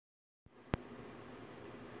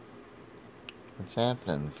What's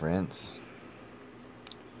happening, friends?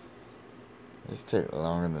 This took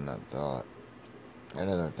longer than I thought. I had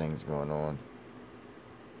other things going on.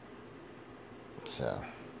 So,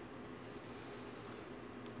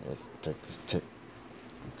 it took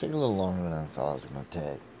a little longer than I thought it was going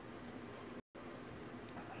to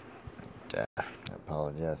take. I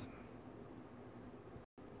apologize.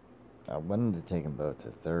 I wanted to take them both to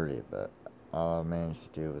 30, but all I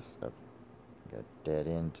managed to do was got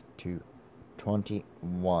Deadend to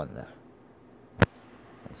 21.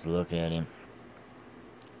 Let's look at him.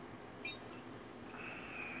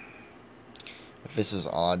 If this was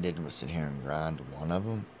all I did was sit here and grind one of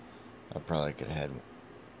them, I probably could have had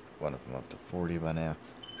one of them up to 40 by now.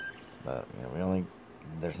 But,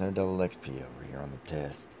 there's no double XP over here on the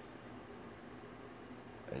test.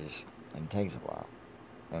 It takes a while.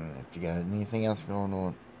 And if you got anything else going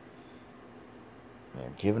on,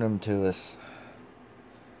 giving them to us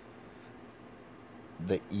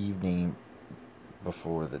the evening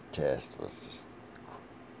before the test was just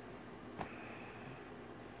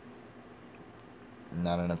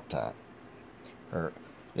not enough time. Or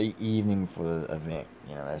the evening before the event,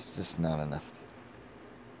 that's just not enough.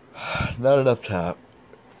 Not enough time.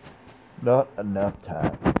 Not enough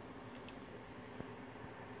time.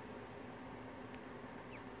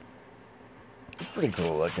 It's pretty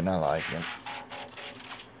cool looking, I like him.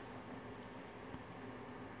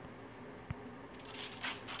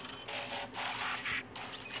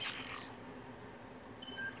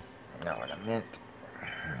 Know what I meant.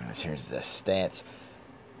 Here's the stats.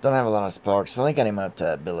 Don't have a lot of sparks, so I think I got him up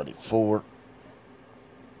to ability 4.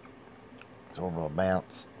 Orbital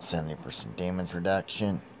bounce, 70% damage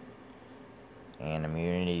reduction, and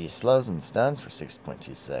immunity slows and stuns for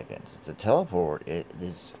 6.2 seconds. It's a teleport. It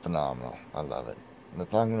is phenomenal. I love it.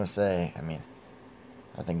 That's all I'm going to say.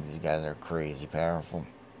 I think these guys are crazy powerful,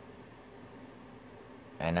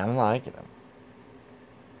 and I'm liking them.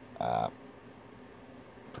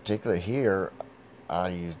 Particularly here, I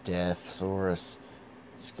use Death, Saurus,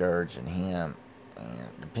 Scourge, and him. And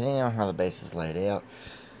depending on how the base is laid out,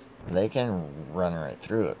 they can run right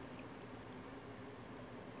through it.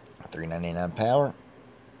 399 power,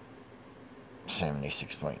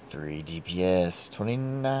 76.3 DPS,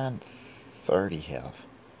 2930 health,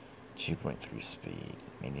 2.3 speed,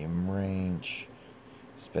 medium range,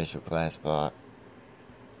 special class bot.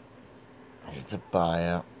 Here's the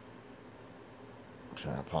bio. I'm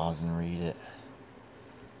trying to pause and read it.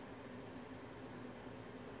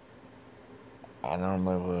 I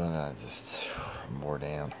normally would, I just wore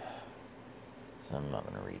down, so I'm not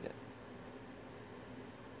going to read it.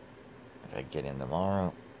 If I get in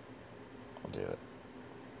tomorrow, I'll do it.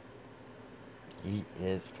 He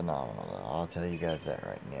is phenomenal, though. I'll tell you guys that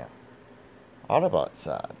right now. Autobot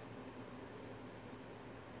side.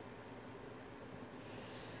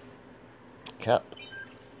 Cup.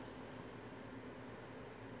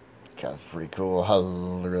 Cup's pretty cool. I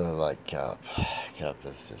really like Cup. Cup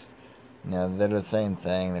is just... Now, they're the same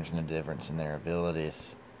thing. There's no difference in their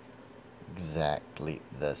abilities. Exactly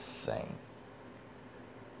the same.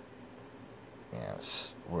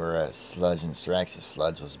 Whereas Sludge and Strax's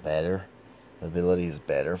Sludge was better. The ability is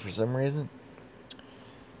better for some reason.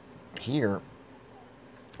 Here,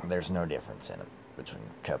 there's no difference in them between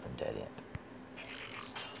Cup and Deadend.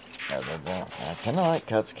 Other than that, I kind of like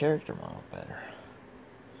Cup's character model better.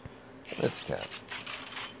 Let's Cup.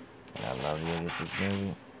 And I love the 86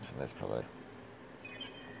 movie, so that's probably...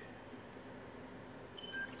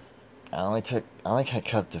 I only got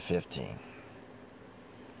Cup to 15.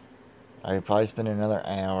 I could probably spend another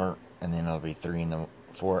hour, and then it'll be 3 in the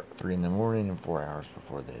morning and 4 hours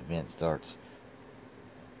before the event starts.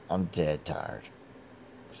 I'm dead tired.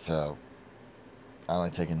 So, I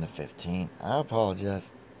only took him to 15. I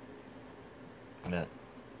apologize. But,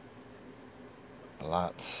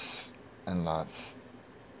 lots and lots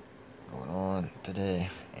going on today,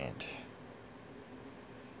 and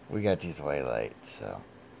we got these way late, so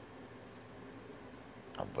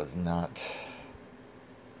I was not...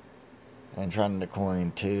 And trying to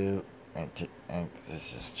coin 2, and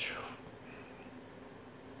it's just...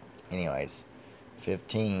 Anyways,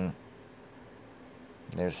 15,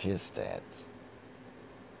 there's his stats.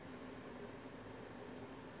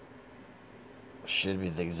 Should be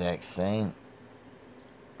the exact same.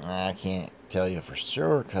 I can't tell you for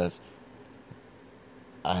sure, because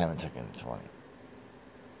I haven't taken 20.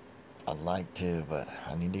 I'd like to, but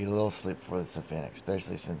I need to get a little sleep for this event,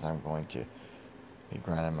 especially since I'm going to be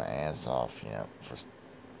grinding my ass off,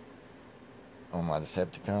 on my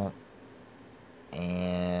Decepticon,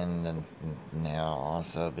 and now I'll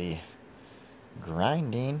also be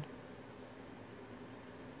grinding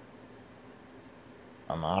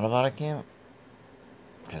on my Autobot account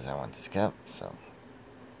because I want this cup. So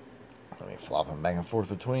I'll be flopping back and forth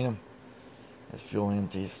between them. As fuel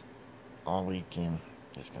empties all weekend.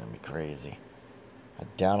 It's going to be crazy. I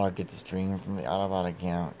doubt I'll get the stream from the Autobot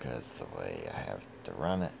account because the way I have to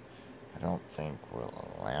run it, I don't think will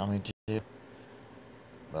allow me to.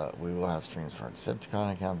 But we will have streams for our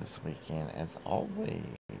Decepticon account this weekend, as always.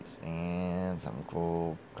 And something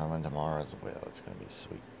cool coming tomorrow as well. It's going to be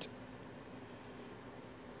sweet.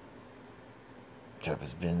 Cup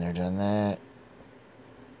has been there, done that.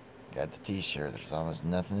 Got the t-shirt. There's almost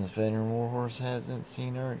nothing this veteran warhorse hasn't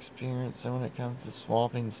seen or experienced. So when it comes to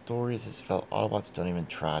swapping stories, his fellow Autobots don't even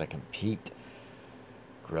try to compete.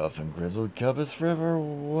 Gruff and grizzled Cup is forever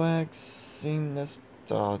waxing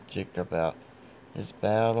nostalgic about this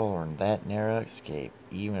battle or that narrow escape.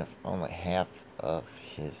 Even if only half of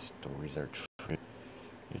his stories are true,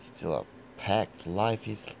 it's still a packed life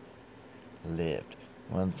he's lived.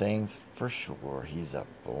 One thing's for sure, he's a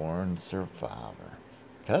born survivor.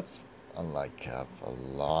 I like Cup a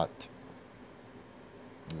lot.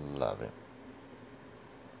 Love it.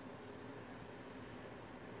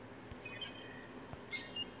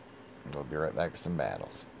 We'll be right back with some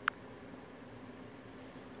battles.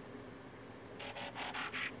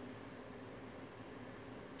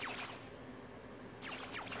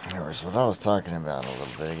 Here's what I was talking about a little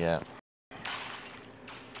bit ago.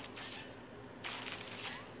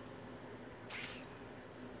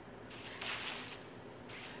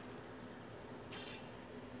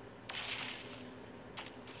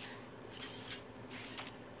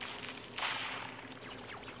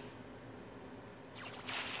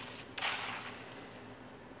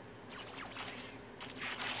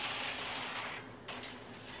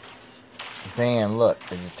 Damn, look,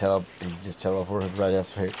 he's just teleported right up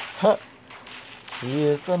here. Huh. He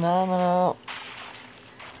is phenomenal.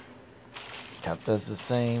 Cup does the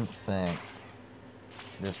same thing.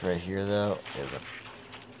 This right here, though, is a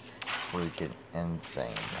freaking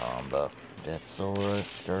insane combo. Deathsaurus,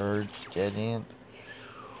 Scourge, Deadend.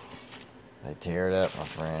 They tear it up, my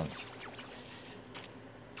friends.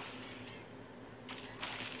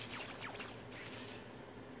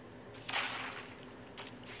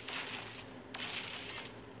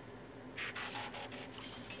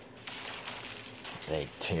 They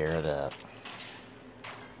tear it up.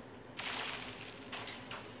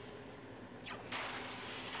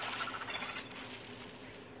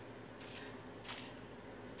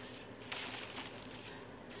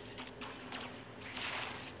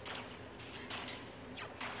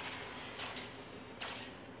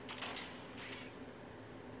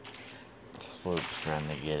 Swoop's trying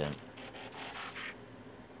to get him.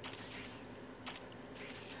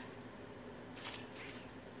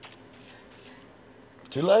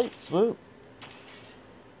 Too late, Swoop.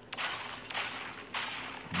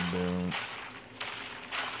 Boom.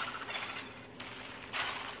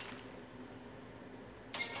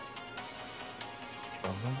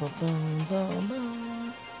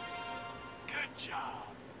 Good job.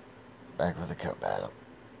 Back with the Cup battle.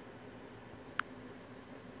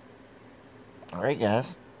 Alright,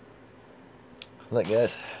 guys. Look,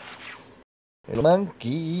 guys. Little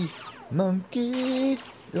monkey. Monkey.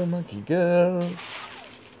 Little monkey go.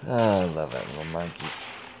 Oh, I love that little monkey.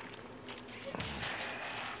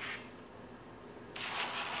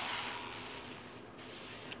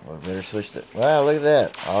 Well, we better switch to... Wow, look at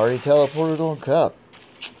that. Already teleported on Cup.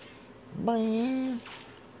 Bam.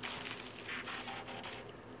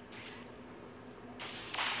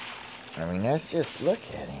 I mean, that's just... Look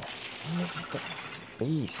at him. He's just a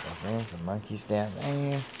beast, my friends. The monkey's down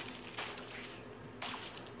there.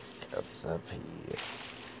 Cup's up here.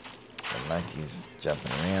 The monkey's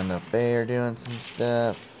jumping around up there doing some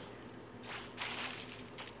stuff.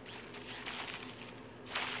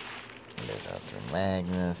 There's Ultra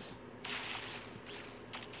Magnus.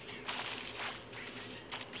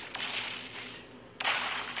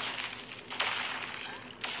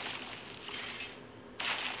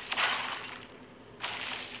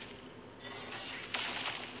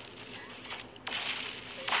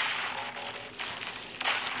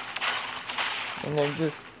 And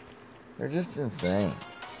they're just insane.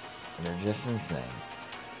 They're just insane.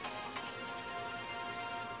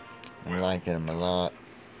 I'm liking them a lot.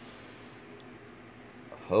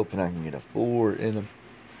 Hoping I can get a 4 in them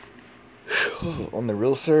on the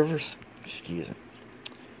real servers. Excuse me.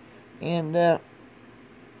 And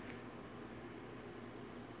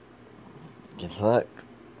good luck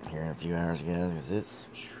here in a few hours, guys. Because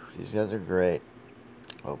these guys are great.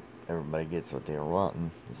 Hope everybody gets what they're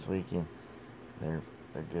wanting this weekend. They're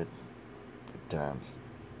good times.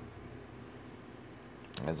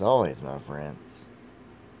 As always, my friends,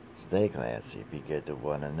 Stay classy. Be good to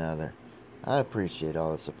one another. I appreciate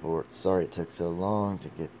all the support. Sorry it took so long to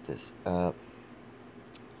get this up.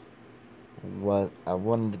 What I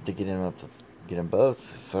wanted to get them both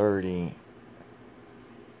 30.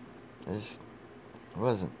 It just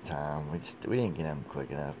wasn't time. We didn't get them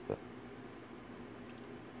quick enough, but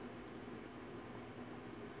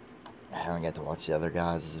I haven't got to watch the other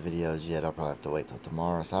guys' videos yet. I'll probably have to wait till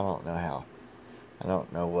tomorrow. So I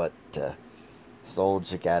don't know what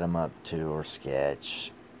Soldier got him up to, or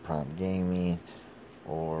Sketch, Prompt Gaming,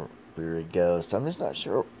 or Bearded Ghost. I'm just not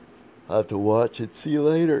sure. I'll have to watch and see you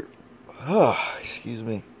later. Excuse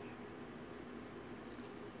me.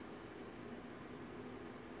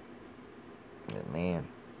 But man,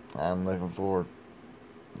 I'm looking forward.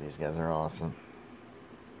 These guys are awesome.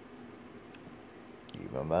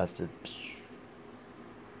 Keep them busted.